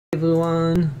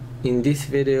Everyone, in this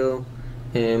video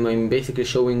I'm basically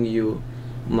showing you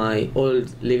my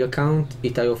old league account,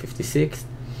 Itayo56.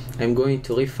 I'm going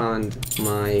to refund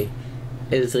my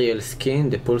Ezreal skin,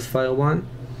 the Pulsefire one,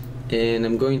 and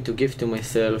I'm going to give to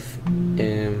myself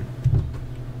a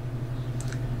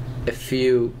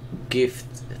few gift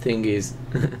thingies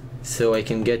so I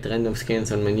can get random skins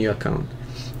on my new account.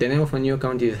 The name of my new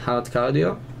account is Hard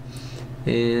Cardio,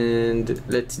 and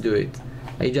let's do it.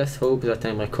 I just hope that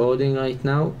I'm recording right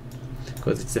now,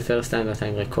 because it's the first time that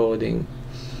I'm recording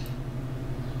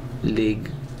league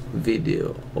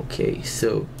video. Okay,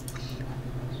 so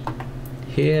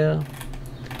here,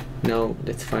 now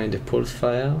let's find the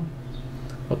Pulsefire.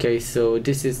 Okay, so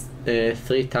this is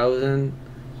 3000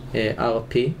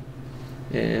 RP,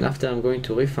 and after I'm going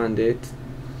to refund it.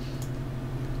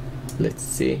 Let's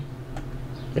see,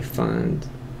 refund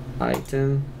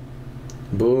item,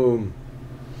 boom.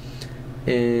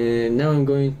 And now I'm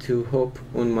going to hop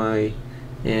on my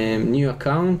new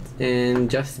account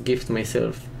and just gift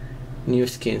myself new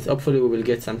skins. Hopefully we will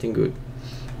get something good.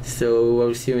 So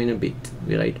I'll see you in a bit.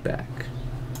 Be right back.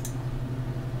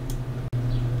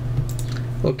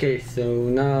 Okay, so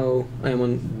now I'm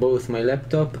on both my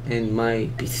laptop and my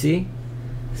PC.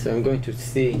 So I'm going to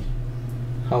see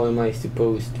how am I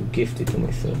supposed to gift it to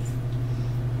myself.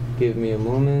 Give me a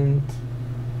moment.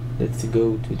 Let's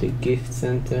go to the gift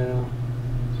center.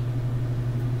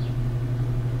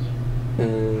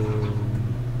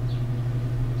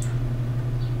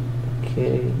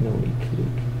 Okay, now we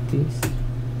click this.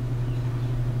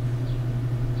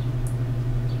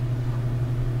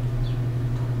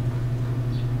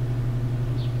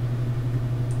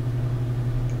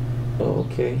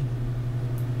 Okay.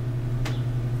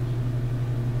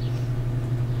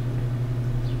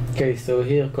 Okay, so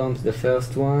here comes the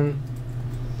first one.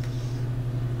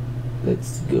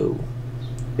 Let's go.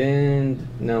 And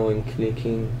now I'm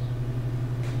clicking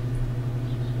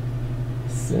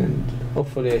send.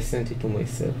 Hopefully I sent it to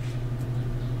myself.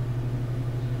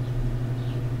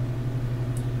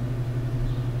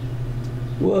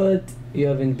 What? You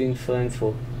haven't been friends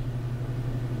for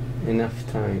enough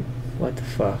time. What the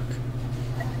fuck?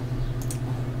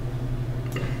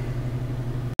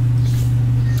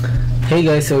 Hey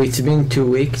guys, so it's been 2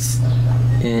 weeks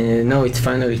and now it's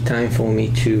finally time for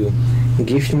me to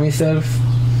gift myself.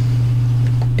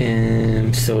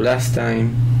 And so last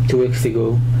time, 2 weeks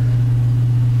ago,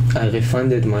 I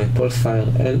refunded my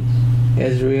Pulsefire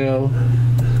Ezreal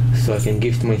so I can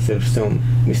gift myself some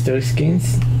mystery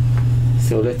skins.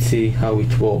 So let's see how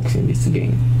it works in this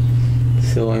game.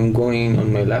 So I'm going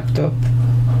on my laptop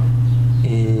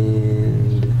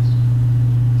and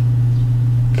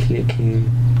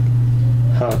clicking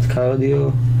Hard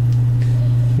Cardio.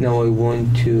 Now I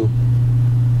want to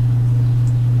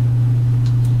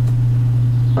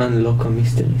unlock a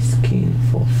mystery skin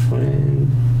for friend.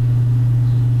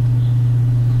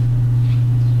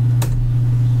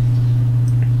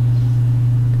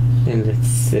 And let's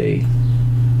say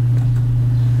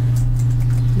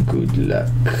good luck.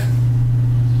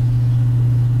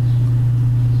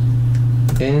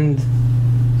 And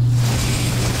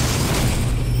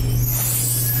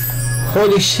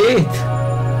holy shit!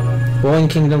 Warring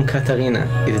Kingdom Katarina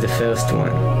is the first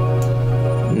one.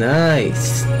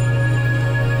 Nice!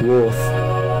 Worth.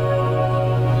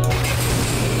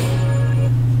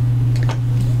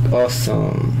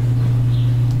 Awesome.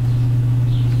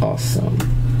 Awesome.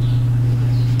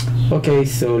 Okay,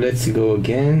 so let's go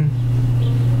again.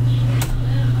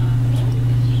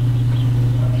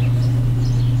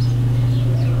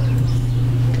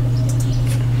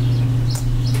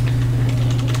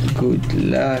 Good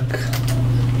luck.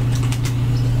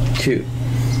 2.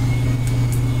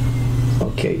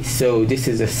 Okay, so this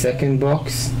is the second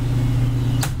box.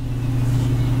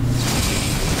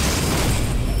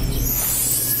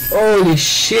 Holy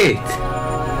shit!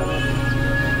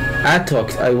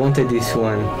 Aatrox, I wanted this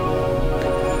one.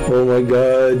 Oh my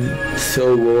god,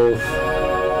 so worth.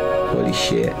 Holy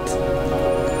shit.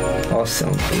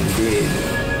 Awesome indeed.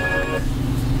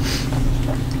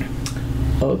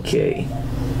 Okay.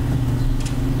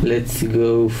 Let's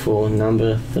go for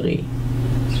number 3.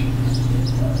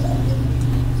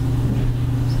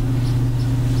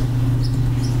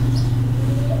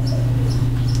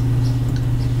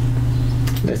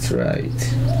 That's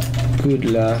right. Good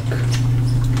luck.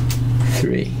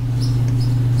 3.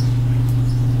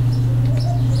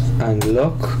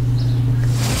 Unlock.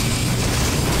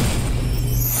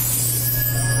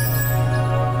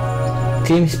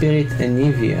 Team Spirit and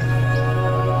Nivea.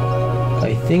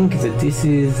 I think that this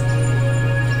is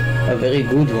a very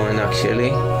good one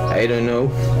actually. I don't know.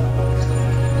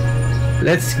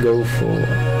 Let's go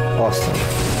for awesome.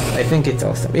 I think it's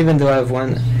awesome, even though I have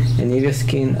one Anivia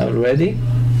skin already,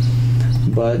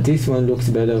 but this one looks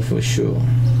better for sure.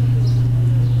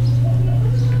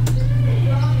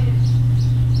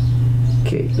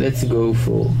 Okay, let's go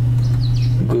for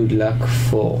Good Luck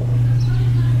 4.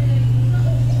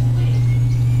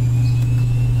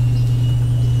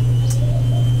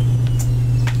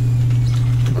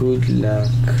 Good Luck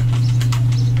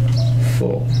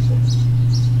 4.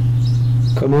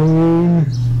 Come on.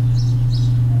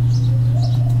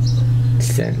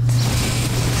 Sent.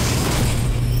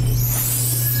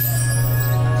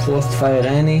 Frostfire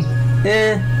Annie.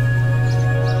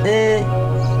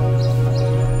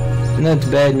 Not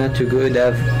bad, not too good.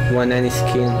 I have one Annie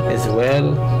skin as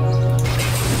well,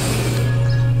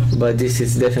 but this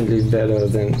is definitely better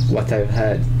than what I've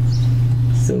had,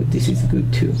 so this is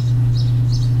good too.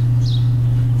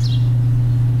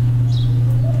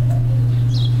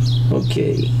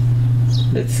 Okay,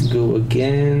 let's go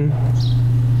again.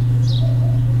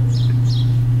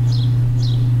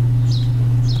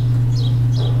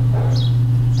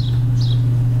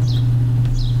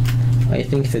 I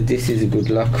think that this is a Good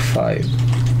Luck 5,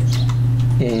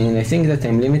 and I think that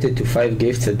I'm limited to 5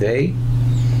 gifts a day,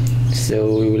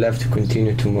 so we will have to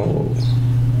continue tomorrow.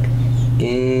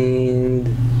 And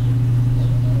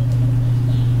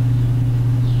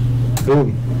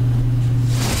boom.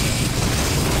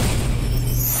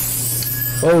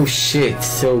 Oh shit,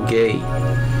 so gay.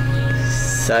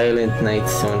 Silent Night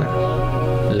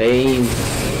Sona. Lame.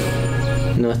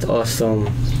 Not awesome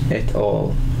at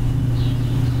all.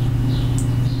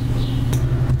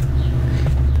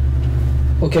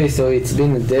 Okay, so it's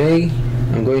been a day.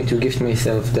 I'm going to gift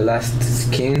myself the last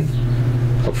skin.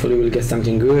 Hopefully we'll get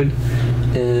something good.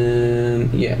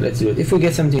 Yeah, let's do it. If we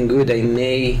get something good, I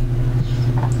may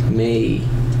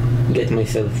get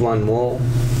myself one more.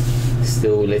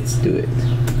 So let's do it.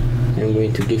 I'm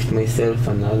going to gift myself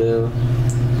another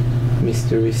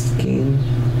mystery skin.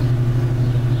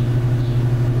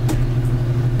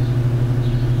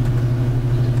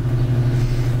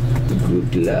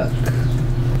 Good luck.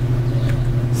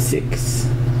 6.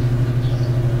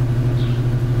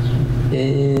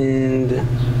 And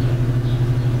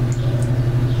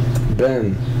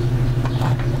bam.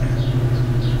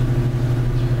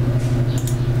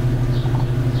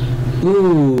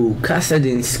 Ooh,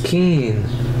 Kassadin skin.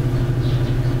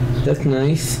 That's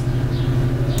nice.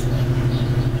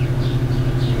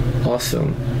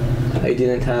 Awesome. I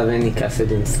didn't have any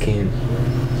Kassadin skin.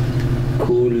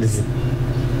 Cools.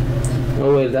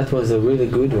 Oh well, that was a really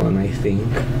good one, I think.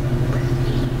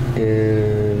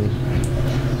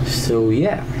 So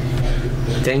yeah,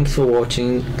 thanks for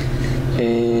watching,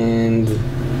 and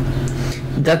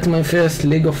that's my first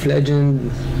League of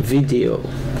Legends video.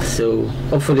 So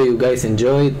hopefully you guys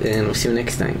enjoyed, and I'll see you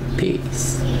next time.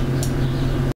 Peace.